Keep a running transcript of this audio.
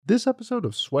This episode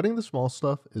of Sweating the Small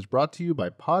Stuff is brought to you by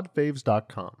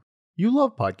podfaves.com. You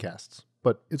love podcasts,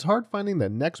 but it's hard finding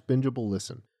that next bingeable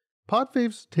listen.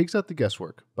 Podfaves takes out the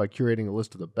guesswork by curating a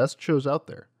list of the best shows out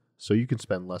there, so you can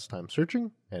spend less time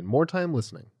searching and more time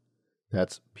listening.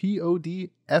 That's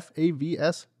podfavs.com.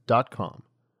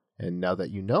 And now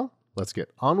that you know, let's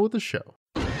get on with the show.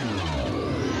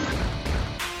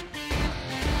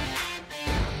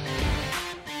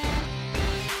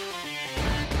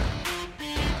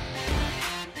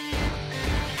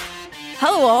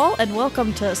 Hello all, and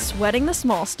welcome to Sweating the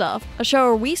Small Stuff, a show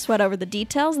where we sweat over the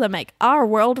details that make our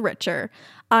world richer.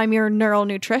 I'm your neural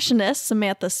nutritionist,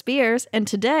 Samantha Spears, and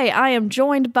today I am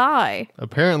joined by...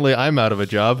 Apparently I'm out of a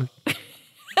job.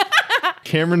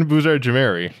 Cameron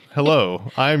Bouzar-Jameri.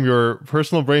 Hello, I'm your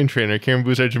personal brain trainer, Cameron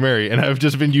Bouzar-Jameri, and I've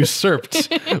just been usurped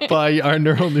by our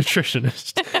neural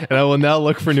nutritionist, and I will now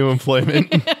look for new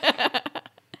employment.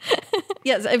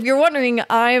 Yes, if you're wondering,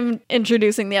 I'm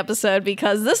introducing the episode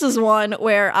because this is one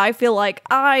where I feel like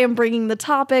I am bringing the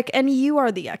topic and you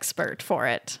are the expert for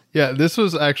it. Yeah, this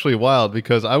was actually wild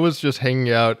because I was just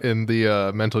hanging out in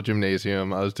the mental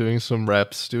gymnasium. I was doing some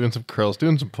reps, doing some curls,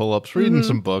 doing some pull-ups, reading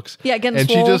some books. Yeah, getting and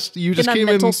swole, you just came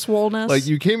mental in, swollenness. like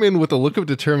you came in with a look of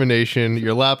determination,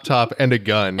 your laptop, and a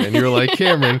gun, and you're like,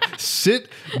 Cameron, sit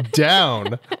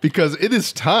down because it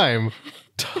is time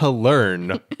to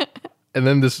learn. And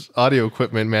then this audio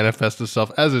equipment manifests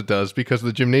itself as it does because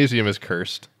the gymnasium is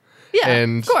cursed. Yeah,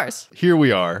 and of course. Here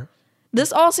we are.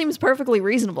 This all seems perfectly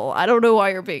reasonable. I don't know why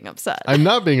you're being upset. I'm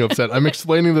not being upset. I'm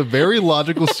explaining the very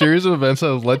logical series of events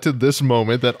that have led to this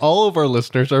moment that all of our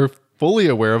listeners are fully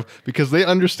aware of because they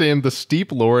understand the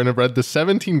steep lore and have read the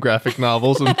 17 graphic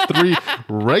novels and 3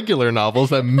 regular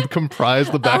novels that comprise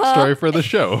the backstory for the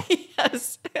show.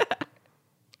 Yes.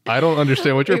 I don't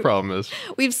understand what your problem is.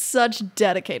 We have such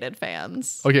dedicated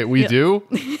fans. Okay, we do?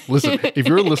 Listen, if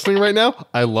you're listening right now,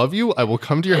 I love you. I will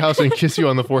come to your house and kiss you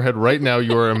on the forehead right now.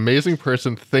 You are an amazing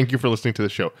person. Thank you for listening to the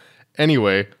show.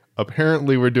 Anyway,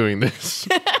 apparently we're doing this.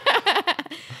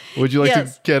 Would you like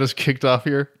to get us kicked off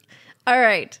here? All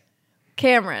right.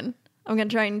 Cameron, I'm going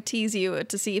to try and tease you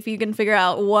to see if you can figure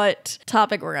out what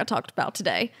topic we're going to talk about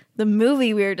today. The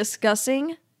movie we're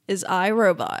discussing is I,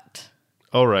 Robot.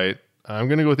 All right. I'm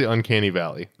going to go with the Uncanny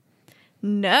Valley.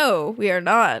 No, we are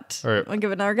not. All right. Want to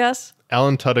give another guess?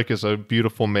 Alan Tudyk is a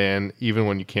beautiful man, even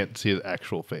when you can't see his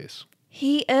actual face.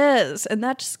 He is, and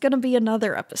that's going to be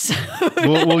another episode.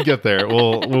 We'll get there.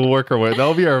 We'll work our way.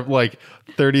 That'll be our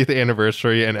 30th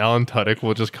anniversary, and Alan Tudyk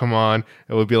will just come on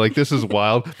and we'll be like, "This is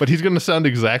wild," but he's going to sound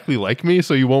exactly like me,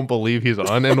 so you won't believe he's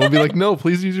on, and we'll be like, "No,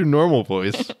 please use your normal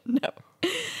voice." No.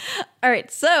 All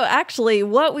right, so actually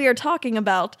what we are talking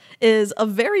about is a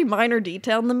very minor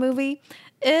detail in the movie.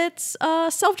 It's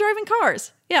self-driving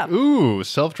cars. Yeah. Ooh,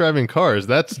 self-driving cars.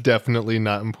 That's definitely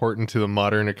not important to the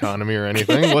modern economy or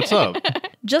anything. What's up?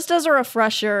 Just as a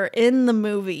refresher, in the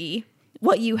movie,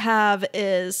 what you have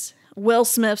is Will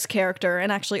Smith's character,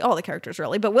 and actually all the characters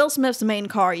really, but Will Smith's main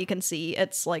car, you can see,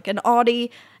 it's like an Audi,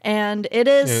 and it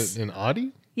is... An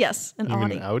Audi? Yes, an you Audi.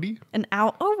 Mean an Audi? An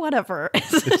oh, whatever.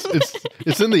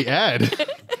 It's in the ad.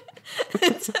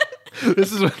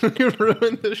 This is when we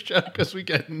ruin this show because we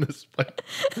get in this fight.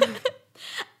 No,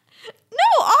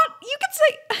 you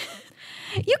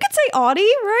could say Audi,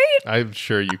 right? I'm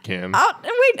sure you can.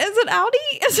 Wait, is it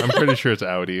Audi? I'm pretty sure it's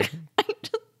Audi.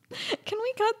 Can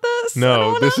we cut this?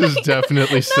 No, this is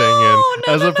definitely singing.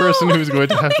 As a person who's going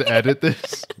to have to edit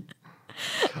this.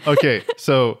 Okay,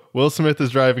 so Will Smith is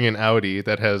driving an Audi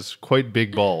that has quite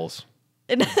big balls.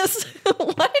 It has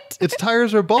what? Its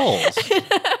tires are balls.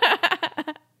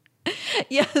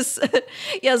 Yes.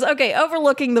 Yes, okay,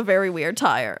 overlooking the very weird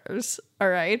tires. All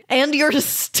right. And your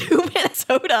stupid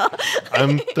soda.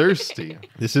 I'm thirsty.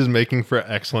 This is making for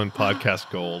excellent podcast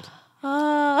gold.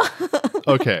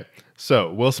 Okay.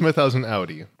 So, Will Smith has an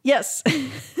Audi. Yes.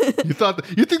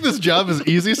 You think this job is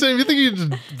easy, Sam? You think you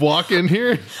just walk in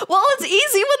here? Well, it's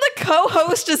easy when the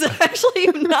co-host is actually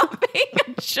not being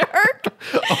a jerk.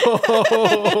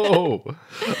 Oh,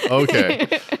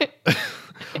 okay.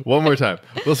 One more time.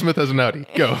 Will Smith has an Audi.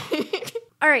 Go.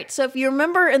 All right, so if you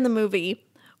remember in the movie,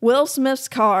 Will Smith's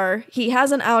car, he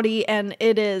has an Audi, and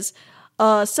it is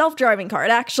a self-driving car.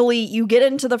 It actually, you get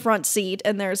into the front seat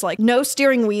and there's no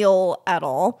steering wheel at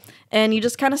all. And you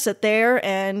just kind of sit there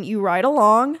and you ride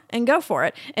along and go for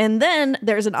it. And then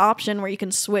there's an option where you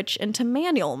can switch into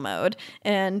manual mode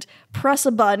and press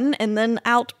a button and then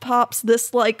out pops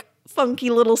this funky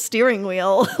little steering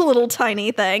wheel, little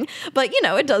tiny thing, but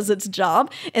it does its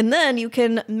job. And then you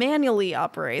can manually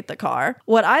operate the car.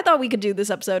 What I thought we could do this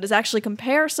episode is actually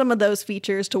compare some of those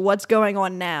features to what's going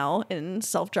on now in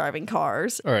self-driving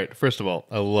cars. All right, first of all,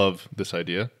 I love this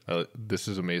idea. This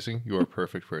is amazing. You are a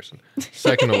perfect person.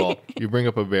 Second of all, you bring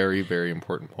up a very, very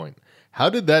important point. How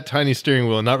did that tiny steering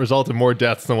wheel not result in more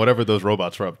deaths than whatever those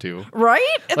robots were up to? Right?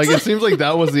 It seems like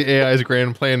that was the AI's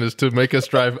grand plan, is to make us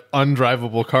drive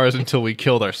undrivable cars until we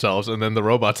killed ourselves, and then the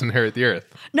robots inherit the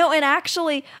earth. No, and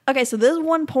actually, okay, so this is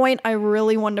one point I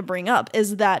really wanted to bring up,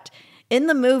 is that in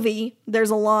the movie, there's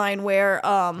a line where,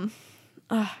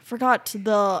 I forgot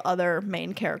the other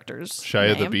main character's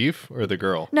Shia name. the Beef or the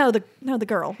girl? No, the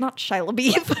girl, not Shia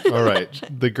LaBeouf. All right,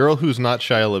 the girl who's not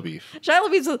Shia LaBeouf. Shia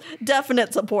LaBeouf's a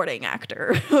definite supporting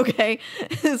actor, okay?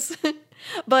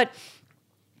 But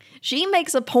she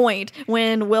makes a point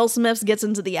when Will Smith gets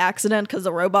into the accident because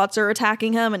the robots are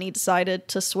attacking him and he decided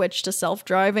to switch to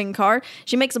self-driving car.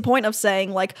 She makes a point of saying,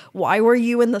 like, why were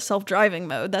you in the self-driving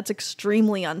mode? That's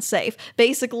extremely unsafe.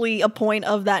 Basically a point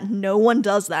of that no one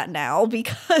does that now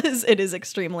because it is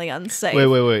extremely unsafe.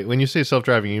 Wait. When you say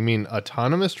self-driving, you mean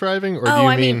autonomous driving, or do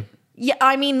you mean... Yeah,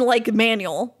 I mean like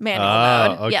manual mode.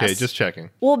 Okay, yes. just checking.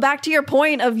 Well, back to your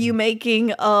point of you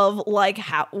making of like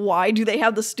why do they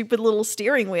have the stupid little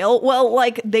steering wheel? Well,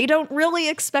 like they don't really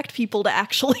expect people to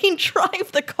actually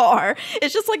drive the car.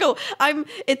 It's just like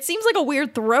it seems like a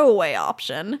weird throwaway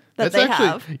option that they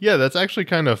have. Yeah, that's actually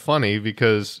kind of funny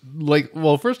because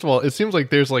first of all, it seems like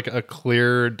there's like a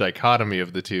clear dichotomy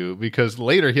of the two, because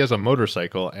later he has a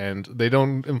motorcycle and they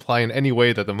don't imply in any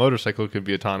way that the motorcycle could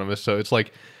be autonomous. So it's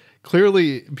like,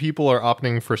 clearly, people are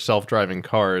opting for self-driving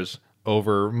cars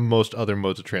over most other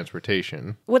modes of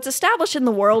transportation. What's established in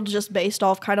the world, just based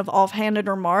off kind of offhanded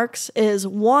remarks, is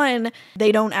one,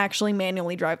 they don't actually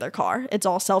manually drive their car. It's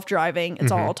all self-driving.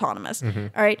 It's all autonomous. All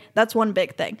right, that's one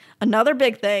big thing. Another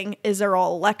big thing is they're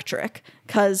all electric,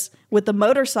 because with the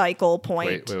motorcycle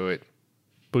point... Wait.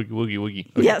 Boogie, woogie, woogie.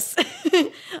 Okay. Yes.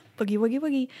 Boogie, woogie,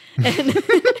 woogie. And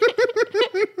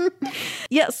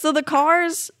yes, so the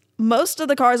cars... Most of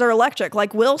the cars are electric.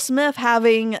 Like Will Smith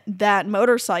having that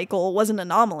motorcycle was an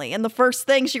anomaly. And the first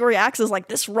thing she reacts is like,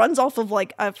 this runs off of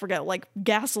like, I forget, like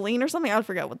gasoline or something. I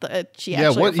forget what she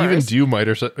actually what refers. even do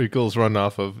motorcycles run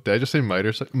off of? Did I just say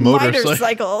motorcycles?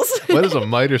 What is a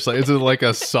motorcycle? Is it like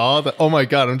a saw? Oh my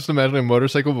God, I'm just imagining a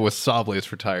motorcycle but with saw blades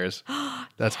for tires.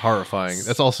 That's horrifying.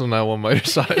 That's also not one miter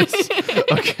size.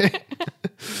 Okay.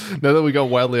 Now that we got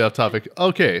wildly off topic.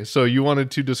 Okay, so you wanted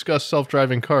to discuss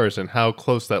self-driving cars and how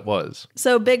close that was.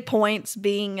 So big points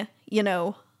being,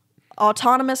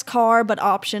 autonomous car, but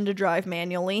option to drive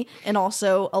manually, and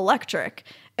also electric.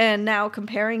 And now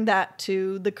comparing that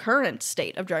to the current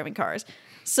state of driving cars.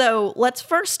 So let's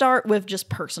first start with just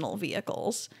personal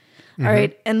vehicles. All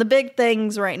right. And the big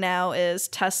things right now is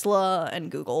Tesla and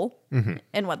Google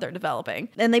and what they're developing.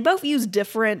 And they both use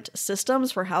different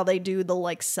systems for how they do the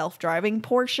like self-driving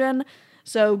portion.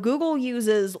 So Google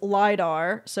uses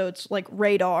LiDAR, so it's like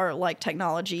radar like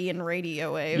technology and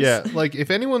radio waves. Yeah, like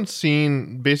if anyone's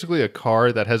seen basically a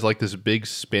car that has like this big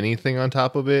spinny thing on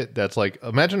top of it, that's like,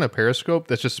 imagine a periscope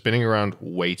that's just spinning around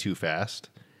way too fast.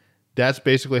 That's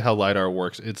basically how LiDAR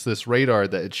works. It's this radar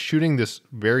that it's shooting this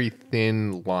very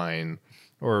thin line,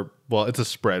 it's a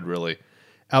spread really,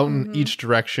 out in each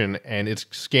direction, and it's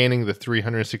scanning the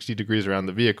 360 degrees around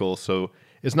the vehicle. So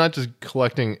it's not just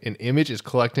collecting an image, it's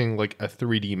collecting like a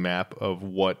 3D map of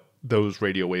what those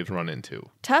radio waves run into.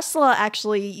 Tesla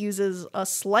actually uses a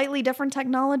slightly different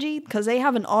technology because they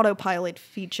have an autopilot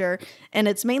feature, and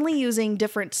it's mainly using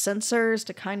different sensors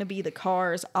to kind of be the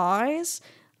car's eyes.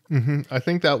 I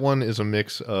think that one is a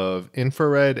mix of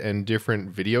infrared and different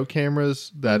video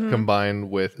cameras that combine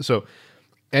with... So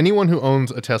anyone who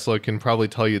owns a Tesla can probably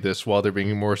tell you this while they're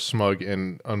being more smug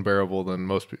and unbearable than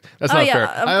most people. That's not fair.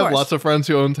 I have lots of friends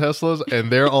who own Teslas, and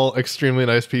they're all extremely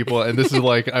nice people, and this is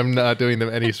like, I'm not doing them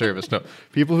any service. No,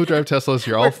 people who drive Teslas,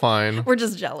 you're all fine. We're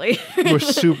just jelly.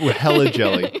 We're hella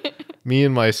jelly. Me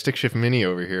and my stick shift mini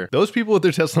over here. Those people with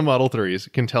their Tesla Model 3s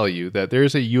can tell you that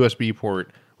there's a USB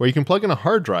port where you can plug in a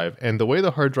hard drive, and the way the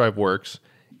hard drive works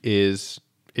is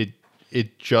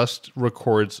it just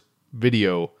records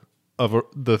video of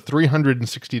the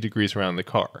 360 degrees around the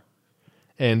car.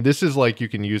 And this is like, you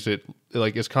can use it,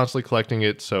 like it's constantly collecting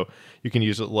it, so you can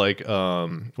use it like,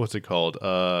 what's it called?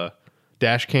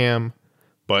 Dash cam,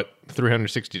 but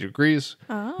 360 degrees.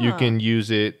 You can use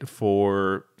it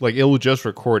for, like, it will just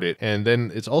record it. And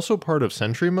then it's also part of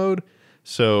Sentry mode.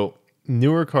 So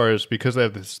newer cars, because they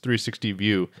have this 360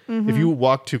 view, if you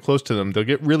walk too close to them, they'll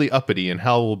get really uppity, and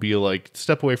Hal will be like,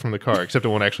 step away from the car, except it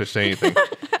won't actually say anything.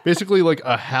 Basically, like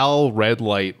a HAL red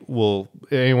light will,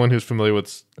 anyone who's familiar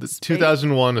with the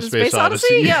 2001 A Space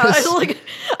Odyssey. Yeah, yes.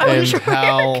 I was sure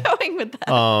where you're going with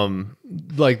that.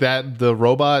 Like that, the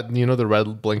robot, the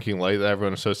red blinking light that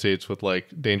everyone associates with like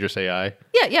dangerous AI.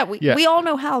 Yeah, we all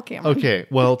know HAL, Cameron. Okay,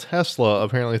 well, Tesla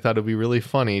apparently thought it'd be really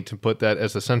funny to put that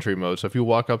as the Sentry mode. So if you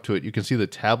walk up to it, you can see the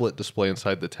tablet display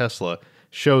inside the Tesla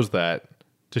shows that,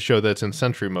 to show that it's in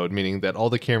Sentry mode, meaning that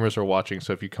all the cameras are watching.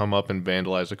 So if you come up and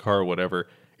vandalize a car or whatever,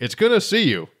 it's going to see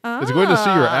you. It's going to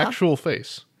see your actual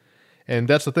face. And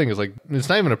that's the thing, is like, it's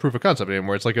not even a proof of concept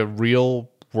anymore. It's like a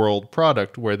real world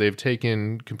product where they've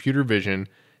taken computer vision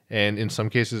and in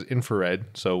some cases infrared.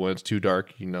 So when it's too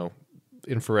dark,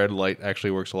 infrared light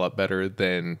actually works a lot better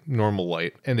than normal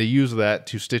light. And they use that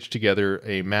to stitch together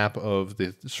a map of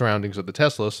the surroundings of the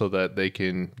Tesla so that they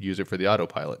can use it for the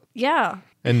autopilot. Yeah.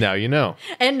 And now you know.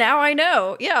 And now I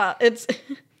know. Yeah, it's...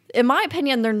 In my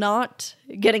opinion, they're not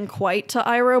getting quite to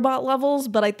iRobot levels,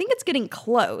 but I think it's getting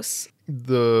close.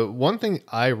 The one thing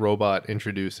iRobot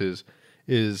introduces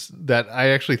is that I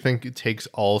actually think it takes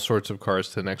all sorts of cars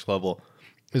to the next level,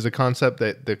 is a concept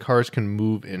that the cars can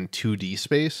move in 2D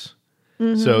space.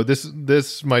 Mm-hmm. So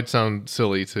this might sound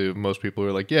silly to most people who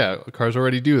are like, yeah, cars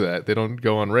already do that. They don't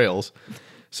go on rails.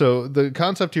 So the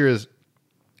concept here is,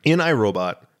 in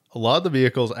iRobot, a lot of the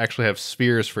vehicles actually have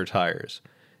spheres for tires.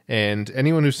 And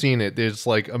anyone who's seen it, there's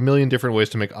like a million different ways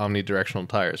to make omnidirectional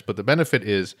tires. But the benefit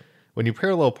is, when you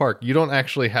parallel park, you don't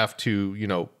actually have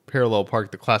to, parallel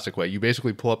park the classic way. You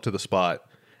basically pull up to the spot.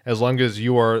 As long as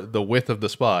you are the width of the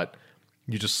spot,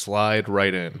 you just slide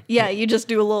right in. Yeah, you just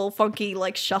do a little funky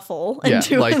shuffle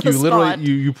into like the you spot. Literally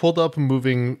you pulled up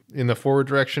moving in the forward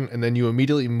direction, and then you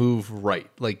immediately move right.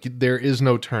 Like there is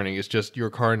no turning. It's just your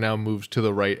car now moves to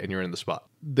the right and you're in the spot.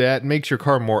 That makes your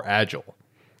car more agile.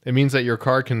 It means that your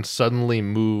car can suddenly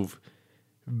move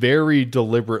very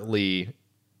deliberately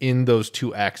in those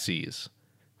two axes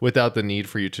without the need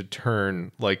for you to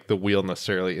turn like the wheel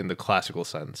necessarily in the classical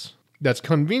sense. That's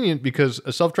convenient because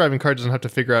a self-driving car doesn't have to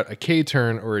figure out a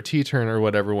K-turn or a T-turn or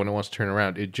whatever when it wants to turn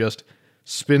around. It just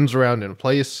spins around in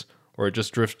place, or it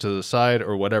just drifts to the side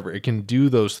or whatever. It can do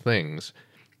those things.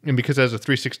 And because it has a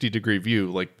 360-degree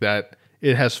view like that,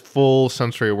 it has full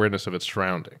sensory awareness of its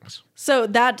surroundings. So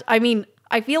that,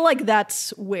 I feel like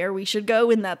that's where we should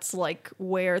go, and that's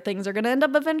where things are going to end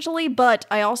up eventually. But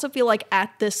I also feel like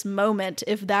at this moment,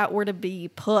 if that were to be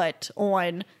put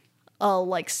on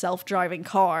a self-driving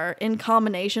car in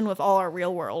combination with all our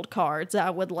real world cars,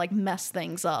 that would mess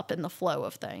things up in the flow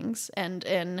of things and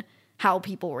in how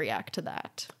people react to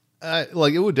that. It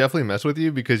would definitely mess with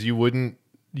you because you wouldn't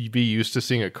be used to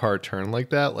seeing a car turn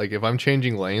like that. Like if I'm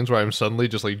changing lanes where I'm suddenly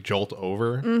just jolt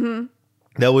over. Mm-hmm.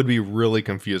 That would be really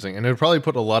confusing. And it would probably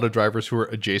put a lot of drivers who are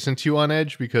adjacent to you on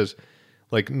edge because,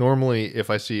 normally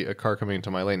if I see a car coming into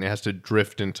my lane, it has to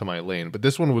drift into my lane. But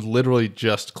this one would literally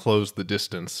just close the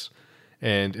distance,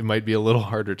 and it might be a little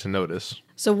harder to notice.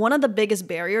 So one of the biggest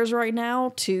barriers right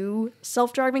now to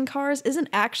self-driving cars isn't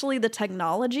actually the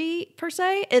technology per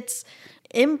se. It's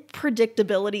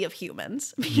unpredictability of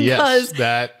humans, because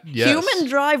human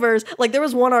drivers, there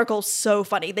was one article so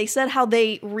funny. They said how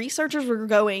researchers were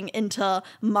going into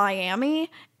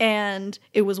Miami, and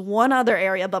it was one other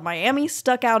area, but Miami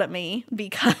stuck out at me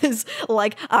because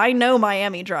I know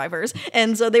Miami drivers,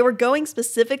 and so they were going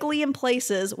specifically in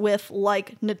places with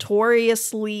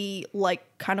notoriously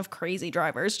kind of crazy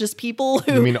drivers, just people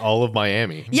who... You mean all of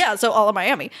Miami? Yeah, so all of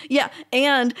Miami. Yeah,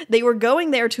 and they were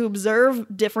going there to observe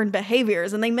different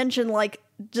behaviors, and they mentioned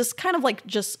just kind of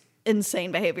just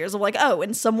insane behaviors of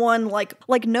and someone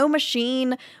like no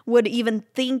machine would even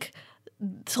think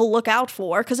to look out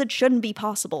for, because it shouldn't be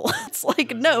possible. It's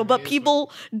no, but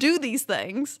people do these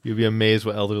things. You'll be amazed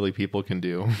what elderly people can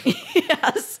do.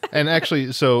 Yes. And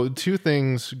actually, so two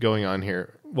things going on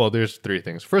here. Well, there's three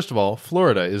things. First of all,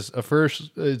 Florida is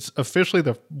it's officially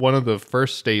one of the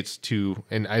first states to,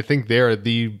 and I think they're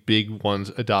the big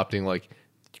ones adopting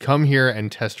come here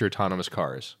and test your autonomous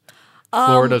cars.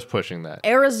 Florida's pushing that.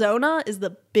 Arizona is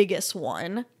the biggest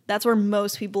one. That's where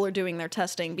most people are doing their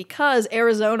testing, because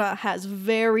Arizona has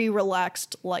very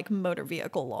relaxed motor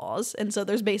vehicle laws, and so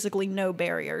there's basically no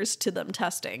barriers to them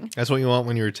testing. That's what you want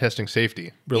when you're testing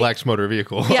safety. Relaxed motor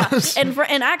vehicle laws. Yeah,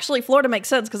 and actually Florida makes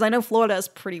sense, because I know Florida has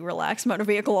pretty relaxed motor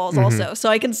vehicle laws also, so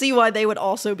I can see why they would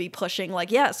also be pushing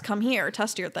yes, come here,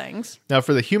 test your things. Now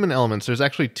for the human elements, there's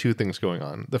actually two things going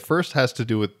on. The first has to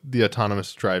do with the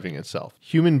autonomous driving itself.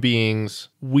 Human beings,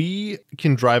 we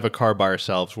can drive a car by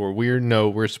ourselves where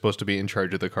we're supposed to be in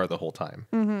charge of the car the whole time.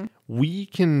 Mm-hmm. We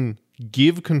can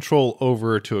give control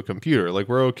over to a computer.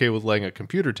 We're okay with letting a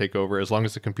computer take over as long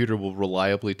as the computer will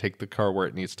reliably take the car where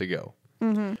it needs to go.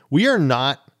 Mm-hmm. We are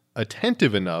not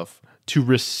attentive enough to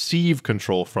receive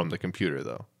control from the computer,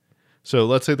 though. So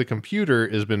let's say the computer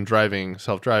has been driving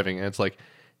self-driving, and it's like,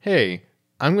 hey,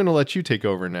 I'm going to let you take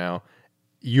over now.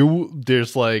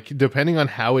 There's like, depending on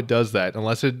how it does that,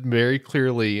 unless it very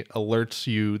clearly alerts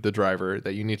you, the driver,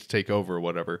 that you need to take over or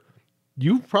whatever,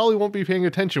 you probably won't be paying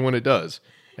attention when it does.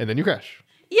 And then you crash.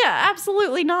 Yeah,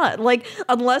 absolutely not. Like,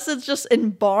 unless it's just in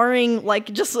barring,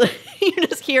 like, just, you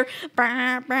just hear,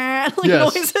 bah, bah, like,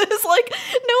 noises. Like,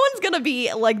 no one's going to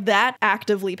be, like, that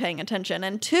actively paying attention.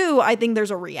 And two, I think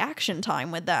there's a reaction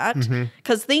time with that.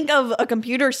 Because think of a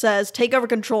computer says, take over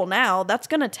control now. That's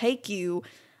going to take you,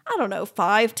 I don't know,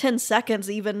 5-10 seconds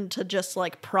even to just,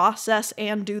 like, process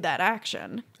and do that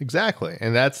action. Exactly.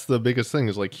 And that's the biggest thing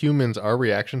is, like, humans, our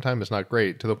reaction time is not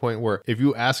great, to the point where if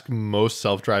you ask most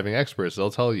self-driving experts,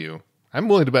 they'll tell you, I'm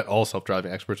willing to bet all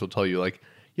self-driving experts will tell you, like,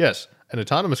 yes, an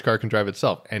autonomous car can drive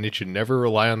itself, and it should never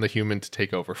rely on the human to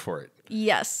take over for it.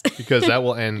 Yes. Because that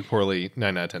will end poorly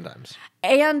 9 out of 10 times.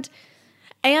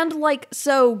 And like,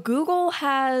 so Google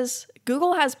has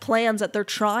plans that they're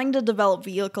trying to develop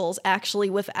vehicles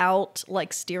actually without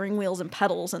like steering wheels and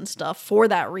pedals and stuff for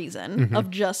that reason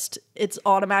of just, it's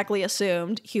automatically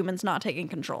assumed humans not taking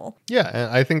control. Yeah,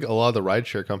 and I think a lot of the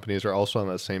rideshare companies are also on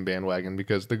that same bandwagon,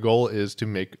 because the goal is to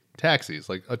make taxis,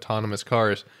 like autonomous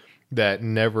cars that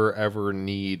never ever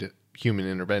need human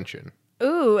intervention.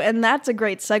 Ooh, and that's a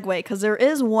great segue, because there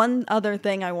is one other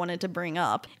thing I wanted to bring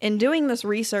up. In doing this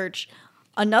research,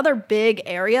 another big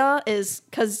area is,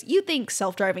 because you think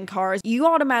self-driving cars, you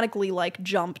automatically like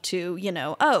jump to, you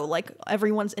know, oh, like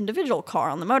everyone's individual car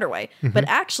on the motorway. But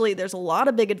actually, there's a lot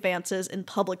of big advances in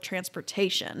public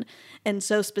transportation. And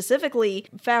so specifically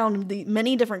found the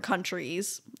many different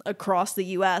countries across the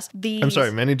U.S.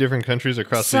 Many different countries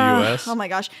across the U.S.? Oh my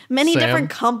gosh. Many different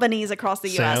companies across the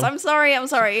U.S. I'm sorry.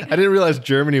 I didn't realize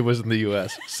Germany was in the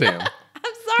U.S. Sam.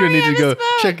 You're going to need to go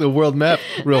check the world map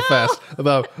real fast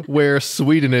about where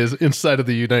Sweden is inside of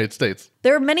the United States.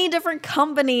 There are many different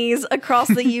companies across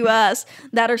the U.S.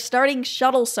 that are starting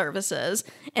shuttle services.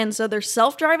 And so they're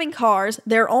self-driving cars.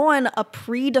 They're on a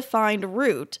predefined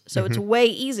route, so it's way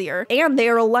easier. And they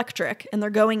are electric, and they're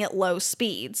going at low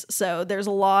speeds. So there's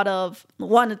a lot of,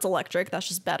 one, it's electric. That's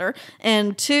just better.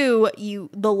 And two,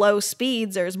 the low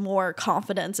speeds, there's more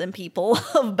confidence in people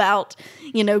about,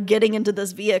 you know, getting into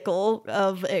this vehicle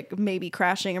of it maybe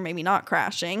crashing or maybe not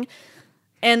crashing.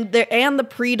 And the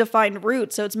predefined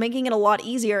route, so it's making it a lot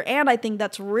easier. And I think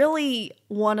that's really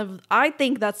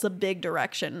that's the big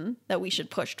direction that we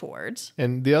should push towards.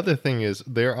 And the other thing is,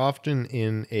 they're often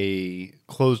in a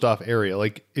closed off area.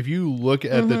 Like, if you look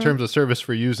at the terms of service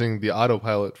for using the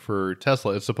autopilot for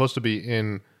Tesla, it's supposed to be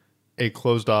in a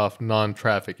closed off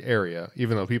non-traffic area,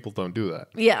 even though people don't do that.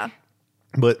 Yeah.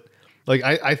 But like,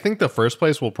 I think the first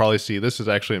place we'll probably see this is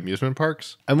actually amusement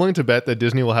parks. I'm willing to bet that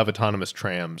Disney will have autonomous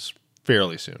trams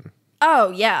fairly soon. Oh,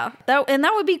 yeah. That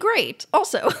would be great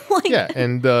also. Yeah,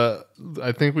 and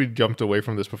I think we jumped away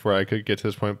from this before I could get to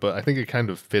this point, but I think it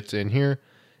kind of fits in here,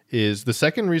 is the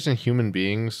second reason human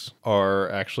beings are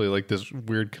actually like this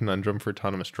weird conundrum for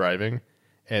autonomous driving.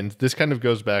 And this kind of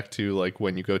goes back to like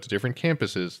when you go to different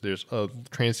campuses, there's a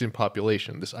transient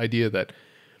population. This idea that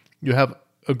you have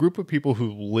a group of people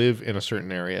who live in a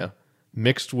certain area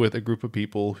mixed with a group of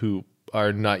people who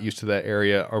are not used to that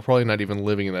area, or probably not even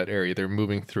living in that area. They're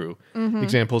moving through.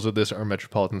 Examples of this are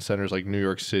metropolitan centers like New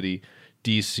York City,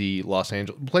 DC, Los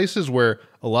Angeles, places where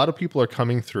a lot of people are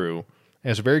coming through,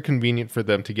 and it's very convenient for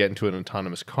them to get into an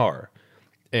autonomous car.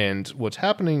 And what's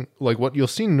happening, like what you'll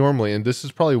see normally, and this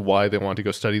is probably why they want to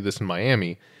go study this in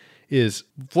Miami, is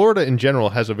Florida in general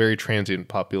has a very transient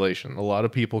population. A lot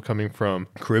of people coming from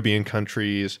Caribbean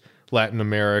countries, Latin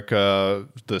America,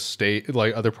 the state,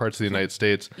 like other parts of the United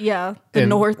States. Yeah, the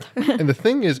North. And the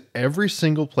thing is, every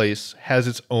single place has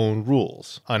its own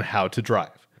rules on how to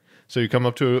drive. So you come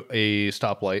up to a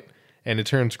stoplight and it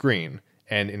turns green.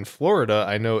 And in Florida,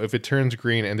 I know if it turns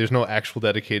green and there's no actual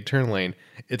dedicated turn lane,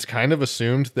 it's kind of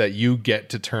assumed that you get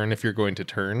to turn if you're going to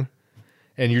turn.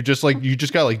 And you're just like, you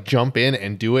just gotta like jump in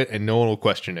and do it, and no one will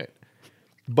question it.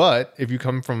 But if you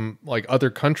come from like other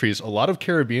countries, a lot of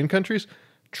Caribbean countries,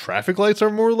 traffic lights are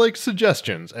more like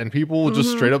suggestions, and people will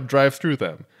just straight up drive through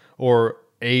them. Or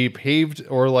a paved,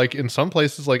 or like in some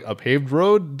places, like a paved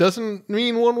road doesn't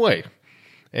mean one way.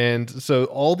 And so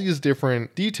all these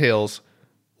different details,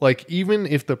 like even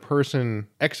if the person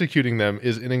executing them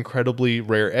is an incredibly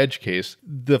rare edge case,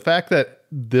 the fact that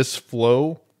this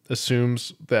flow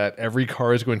assumes that every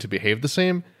car is going to behave the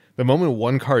same, the moment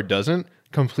one car doesn't,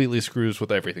 completely screws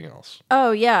with everything else.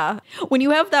 Oh, yeah. When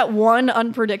you have that one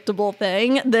unpredictable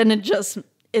thing, then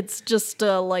it's just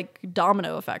a like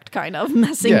domino effect kind of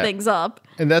messing things up.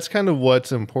 And that's kind of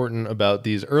what's important about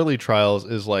these early trials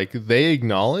is like they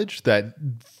acknowledge that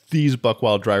these buck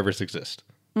wild drivers exist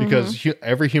because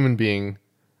every human being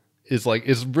is like,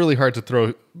 it's really hard to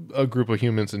throw a group of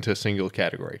humans into a single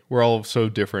category. We're all so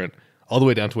different all the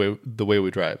way down to the way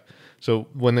we drive. So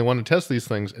when they want to test these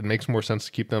things, it makes more sense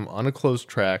to keep them on a closed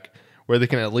track where they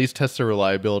can at least test their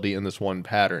reliability in this one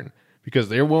pattern, because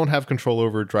they won't have control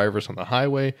over drivers on the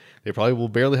highway. They probably will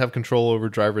barely have control over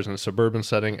drivers in a suburban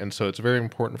setting. And so it's very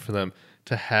important for them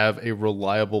to have a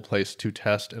reliable place to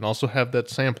test and also have that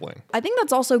sampling. I think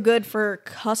that's also good for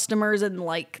customers and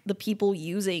like the people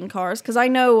using cars, because I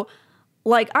know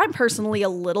like I'm personally a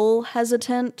little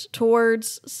hesitant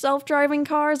towards self-driving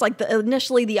cars. Like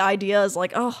initially the idea is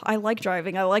like, oh, I like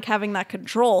driving. I like having that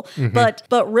control. But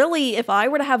really, if I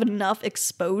were to have enough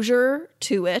exposure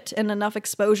to it and enough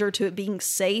exposure to it being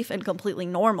safe and completely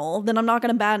normal, then I'm not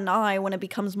going to bat an eye when it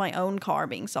becomes my own car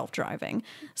being self-driving.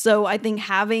 So I think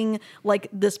having like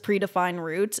this predefined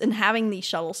routes and having these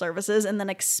shuttle services and then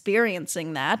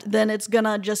experiencing that, then it's going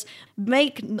to just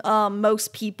make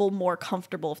most people more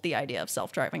comfortable with the idea of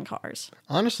self-driving cars.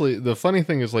 Honestly, the funny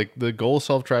thing is like the goal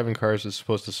self-driving cars is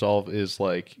supposed to solve is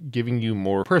like giving you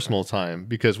more personal time,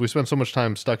 because we spend so much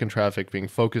time stuck in traffic, being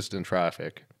focused in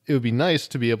traffic. It would be nice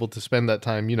to be able to spend that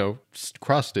time, you know,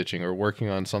 cross-stitching or working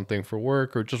on something for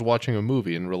work or just watching a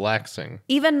movie and relaxing.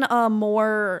 Even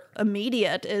more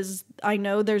immediate is I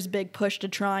know there's big push to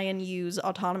try and use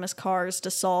autonomous cars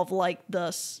to solve like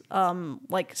this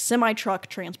like semi-truck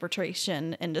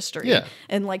transportation industry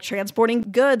and like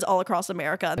transporting goods all across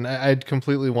America. And I'd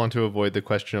completely want to avoid the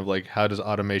question of like, how does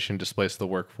automation displace the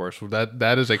workforce?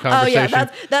 That is a conversation. Oh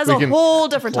yeah, that's a whole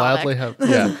different topic.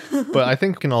 But I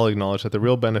think we can all acknowledge that the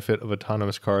real benefit of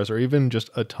autonomous cars, or even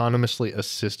just autonomously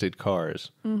assisted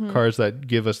cars, cars that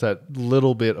give us that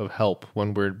little bit of help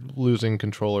when we're losing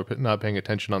control or not paying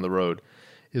attention on the road,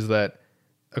 is that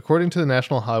according to the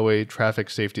National Highway Traffic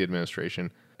Safety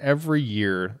Administration, every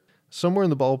year somewhere in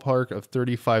the ballpark of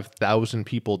 35,000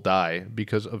 people die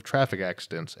because of traffic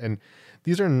accidents. And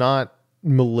these are not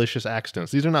malicious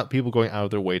accidents. These are not people going out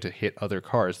of their way to hit other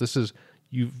cars. This is,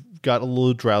 you've got a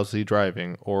little drowsy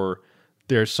driving, or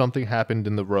there's something happened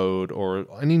in the road, or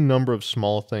any number of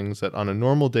small things that on a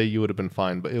normal day you would have been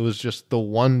fine, but it was just the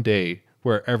one day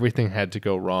where everything had to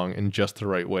go wrong in just the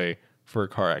right way for a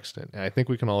car accident. And I think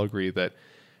we can all agree that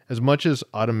as much as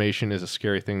automation is a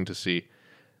scary thing to see,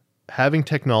 having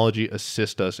technology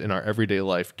assist us in our everyday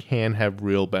life can have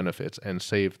real benefits and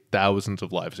save thousands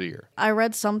of lives a year. I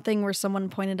read something where someone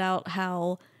pointed out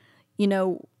how, you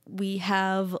know, we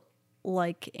have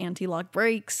like anti-lock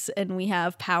brakes and we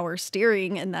have power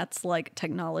steering, and that's like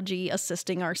technology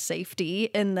assisting our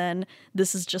safety. And then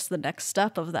this is just the next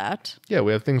step of that. Yeah,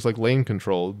 we have things like lane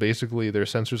control. Basically, there are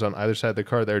sensors on either side of the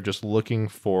car that are just looking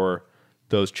for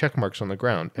those check marks on the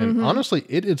ground. And honestly,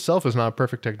 it itself is not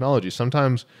perfect technology.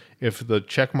 Sometimes if the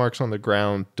check marks on the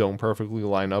ground don't perfectly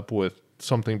line up with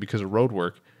something because of road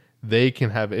work, they can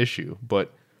have issue.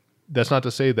 But that's not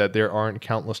to say that there aren't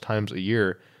countless times a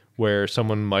year where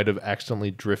someone might have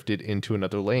accidentally drifted into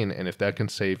another lane, and if that can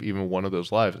save even one of those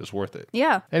lives, it's worth it.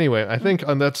 Yeah. Anyway, I think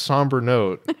on that somber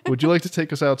note, would you like to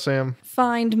take us out, Sam?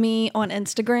 Find me on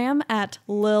Instagram at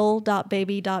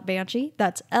lil.baby.banshee.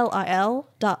 That's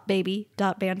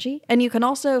lil.baby.banshee. And you can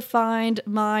also find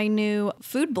my new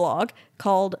food blog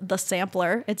called The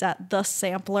Sampler. It's at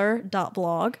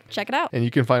thesampler.blog. Check it out. And you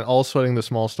can find all Sweating the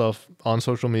Small Stuff on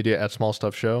social media at Small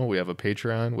Stuff Show. We have a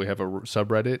Patreon. We have a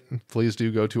subreddit. Please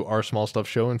do go to our Small Stuff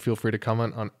Show and feel free to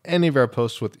comment on any of our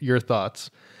posts with your thoughts.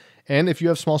 And if you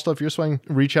have small stuff you're sweating,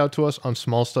 reach out to us on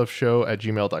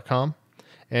smallstuffshow@gmail.com.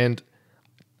 And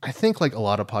I think like a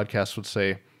lot of podcasts would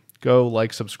say, go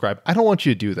like, subscribe. I don't want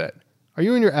you to do that. Are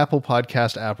you in your Apple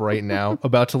Podcast app right now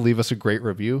about to leave us a great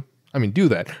review? I mean, do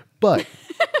that. But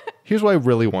here's what I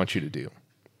really want you to do.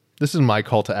 This is my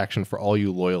call to action for all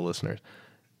you loyal listeners.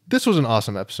 This was an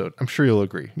awesome episode. I'm sure you'll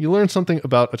agree. You learned something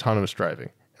about autonomous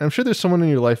driving. And I'm sure there's someone in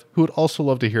your life who would also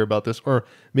love to hear about this, or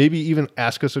maybe even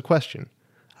ask us a question.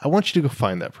 I want you to go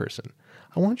find that person.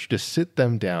 I want you to sit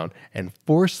them down and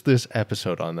force this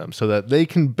episode on them so that they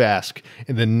can bask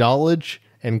in the knowledge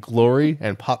and glory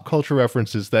and pop culture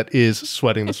references that is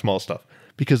Sweating the Small Stuff,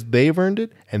 because they've earned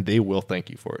it and they will thank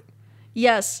you for it.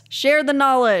 Yes, share the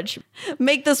knowledge.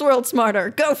 Make this world smarter.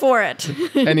 Go for it.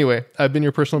 Anyway, I've been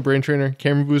your personal brain trainer,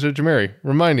 Cameron Boozer-Jamari,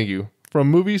 reminding you, from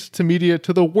movies to media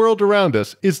to the world around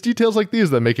us, it's details like these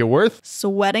that make it worth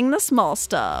sweating the small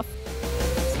stuff.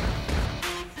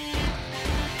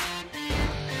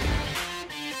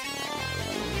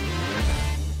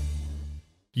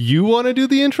 You want to do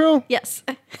the intro? Yes.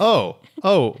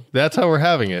 Oh, that's how we're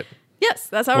having it. Yes,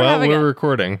 that's how we're Well, having we're it.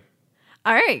 recording.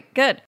 All right, good.